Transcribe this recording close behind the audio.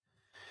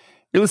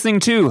You're listening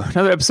to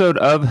another episode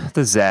of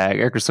The Zag.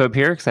 Eric Rosob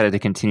here, excited to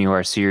continue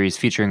our series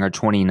featuring our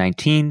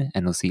 2019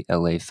 NLC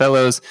LA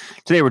Fellows.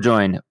 Today we're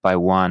joined by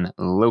Juan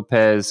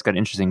Lopez. Got an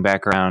interesting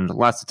background,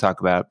 lots to talk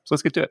about, so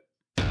let's get to it.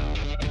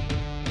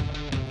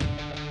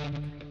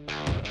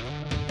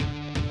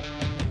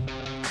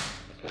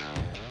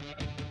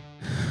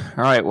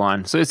 All right,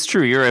 Juan. So it's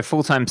true, you're a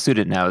full-time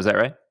student now, is that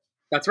right?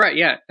 That's right,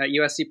 yeah, at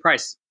USC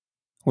Price.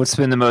 What's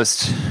been the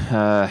most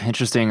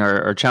interesting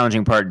or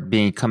challenging part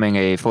becoming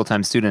a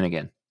full-time student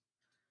again?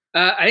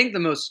 I think the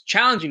most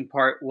challenging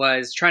part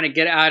was trying to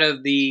get out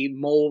of the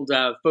mold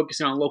of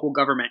focusing on local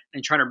government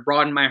and trying to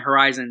broaden my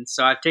horizons.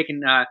 So I've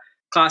taken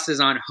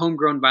classes on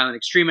homegrown violent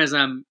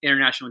extremism,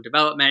 international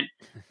development,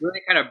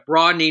 really kind of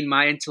broadening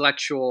my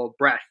intellectual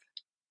breadth.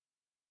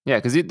 Yeah,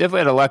 because you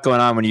definitely had a lot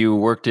going on when you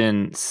worked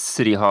in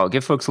City Hall.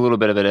 Give folks a little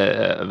bit of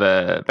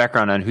a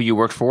background on who you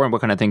worked for and what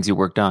kind of things you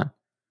worked on.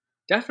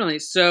 Definitely.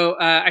 So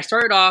I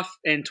started off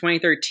in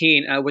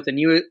 2013 with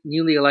the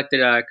newly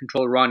elected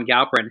Controller Ron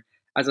Galperin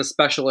as a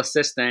special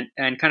assistant,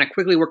 and kind of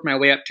quickly worked my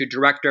way up to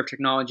Director of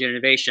Technology and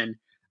Innovation,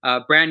 a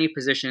brand new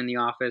position in the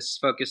office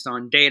focused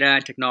on data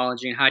and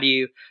technology and how do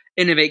you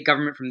innovate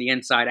government from the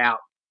inside out.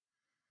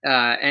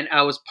 And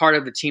I was part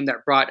of the team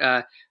that brought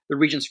the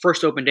region's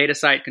first open data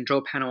site,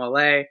 Control Panel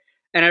LA.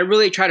 And I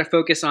really try to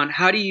focus on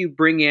how do you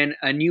bring in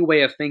a new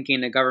way of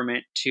thinking in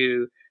government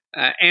to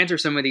answer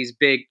some of these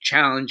big,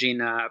 challenging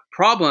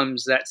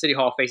problems that City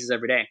Hall faces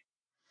every day.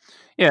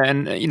 Yeah,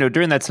 and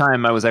during that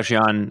time, I was actually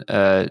on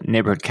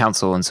neighborhood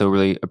council, and so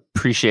really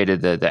appreciated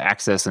the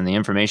access and the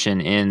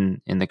information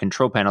in the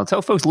control panel.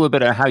 Tell folks a little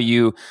bit about how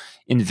you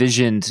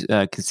envisioned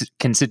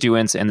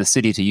constituents and the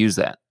city to use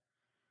that.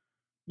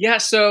 Yeah,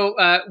 so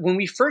when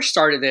we first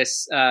started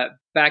this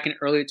back in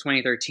early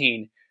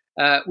 2013,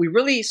 we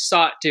really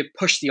sought to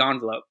push the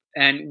envelope,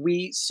 and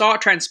we saw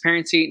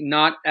transparency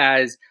not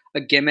as a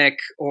gimmick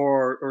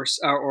or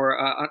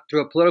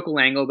through a political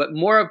angle, but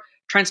more of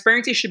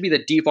transparency should be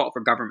the default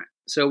for government.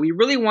 So we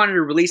really wanted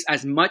to release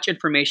as much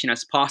information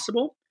as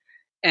possible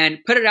and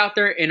put it out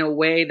there in a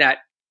way that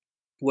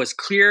was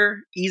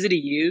clear, easy to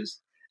use,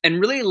 and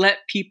really let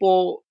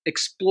people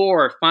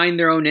explore, find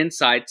their own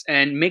insights,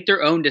 and make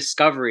their own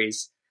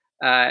discoveries.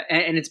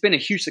 And it's been a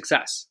huge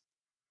success.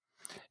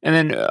 And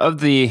then of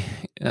the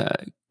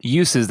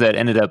uses that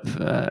ended up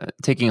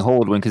taking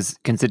hold when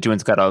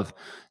constituents got a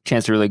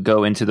chance to really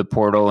go into the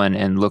portal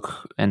and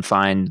look and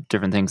find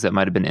different things that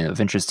might have been of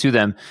interest to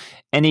them,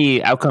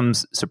 any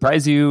outcomes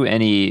surprise you?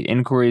 Any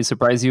inquiries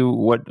surprise you?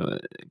 What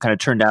kind of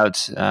turned out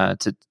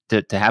to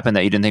happen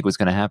that you didn't think was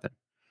going to happen?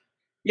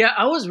 Yeah,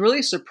 I was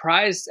really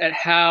surprised at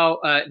how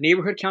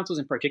neighborhood councils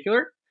in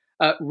particular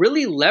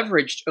really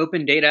leveraged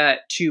open data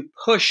to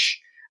push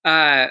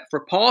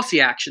for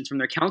policy actions from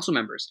their council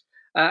members.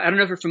 I don't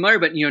know if you're familiar,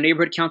 but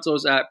neighborhood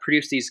councils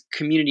produce these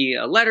community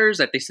letters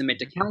that they submit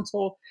to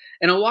council,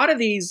 and a lot of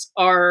these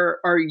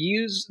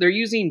they're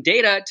using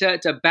data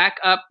to back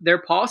up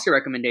their policy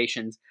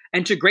recommendations,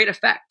 and to great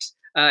effect.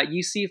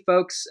 You see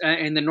folks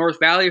in the North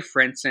Valley,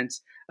 for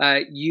instance,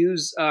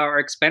 use our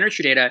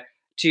expenditure data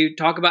to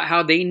talk about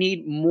how they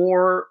need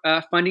more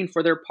funding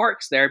for their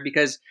parks there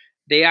because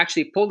they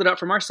actually pulled it up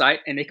from our site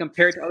and they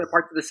compare it to other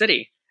parts of the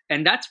city,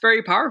 and that's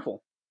very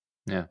powerful.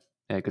 Yeah.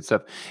 Yeah, good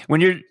stuff. When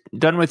you're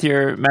done with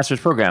your master's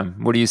program,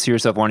 what do you see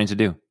yourself wanting to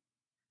do?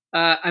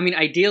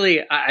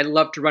 Ideally, I'd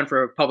love to run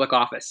for public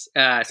office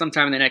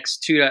sometime in the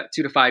next 2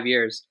 to 5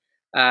 years.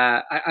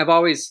 I've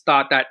always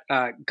thought that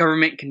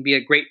government can be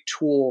a great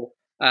tool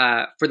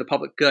for the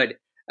public good,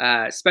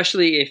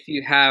 especially if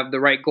you have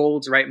the right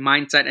goals, the right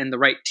mindset, and the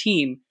right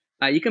team.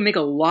 You can make a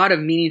lot of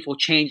meaningful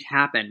change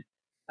happen.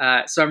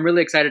 So I'm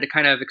really excited to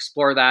kind of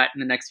explore that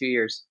in the next few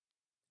years.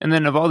 And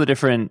then of all the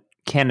different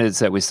candidates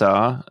that we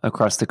saw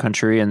across the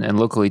country and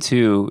locally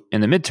too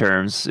in the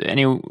midterms,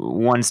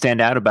 anyone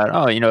stand out about,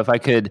 if I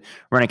could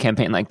run a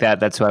campaign like that,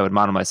 that's who I would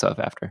model myself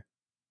after?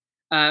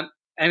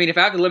 If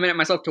I have to limit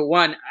myself to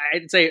one,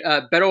 I'd say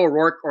Beto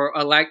O'Rourke or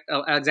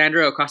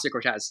Alexandria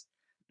Ocasio-Cortez.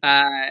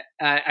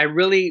 I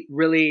really,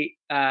 really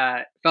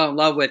fell in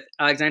love with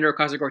Alexandria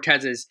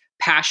Ocasio-Cortez's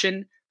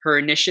passion, her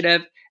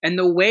initiative, and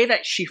the way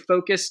that she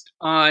focused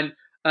on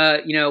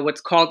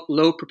what's called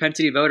low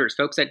propensity voters,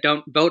 folks that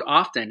don't vote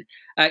often.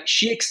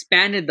 She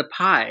expanded the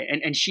pie,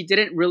 and she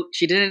didn't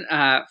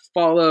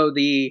follow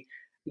the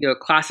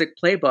classic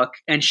playbook,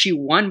 and she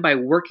won by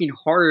working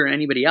harder than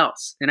anybody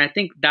else. And I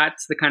think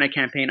that's the kind of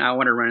campaign I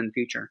want to run in the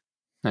future.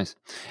 Nice.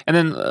 And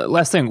then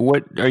last thing,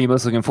 what are you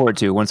most looking forward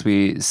to once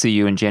we see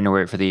you in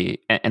January for the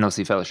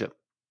NLC Fellowship?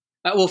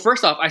 Well,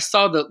 first off, I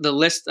saw the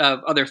list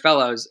of other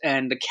fellows,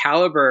 and the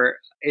caliber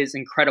is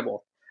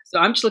incredible. So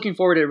I'm just looking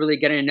forward to really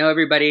getting to know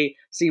everybody,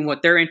 seeing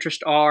what their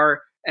interests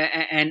are,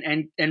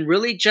 and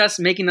really just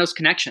making those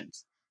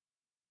connections.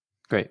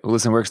 Great. Well,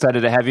 listen, we're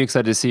excited to have you,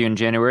 excited to see you in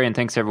January, and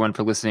thanks everyone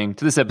for listening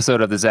to this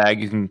episode of The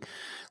Zag. You can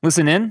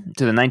listen in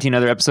to the 19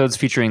 other episodes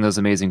featuring those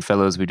amazing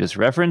fellows we just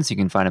referenced. You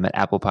can find them at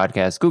Apple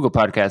Podcasts, Google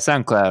Podcasts,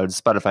 SoundCloud,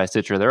 Spotify,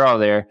 Stitcher. They're all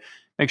there.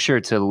 Make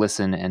sure to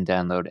listen and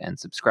download and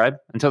subscribe.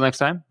 Until next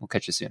time, we'll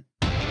catch you soon.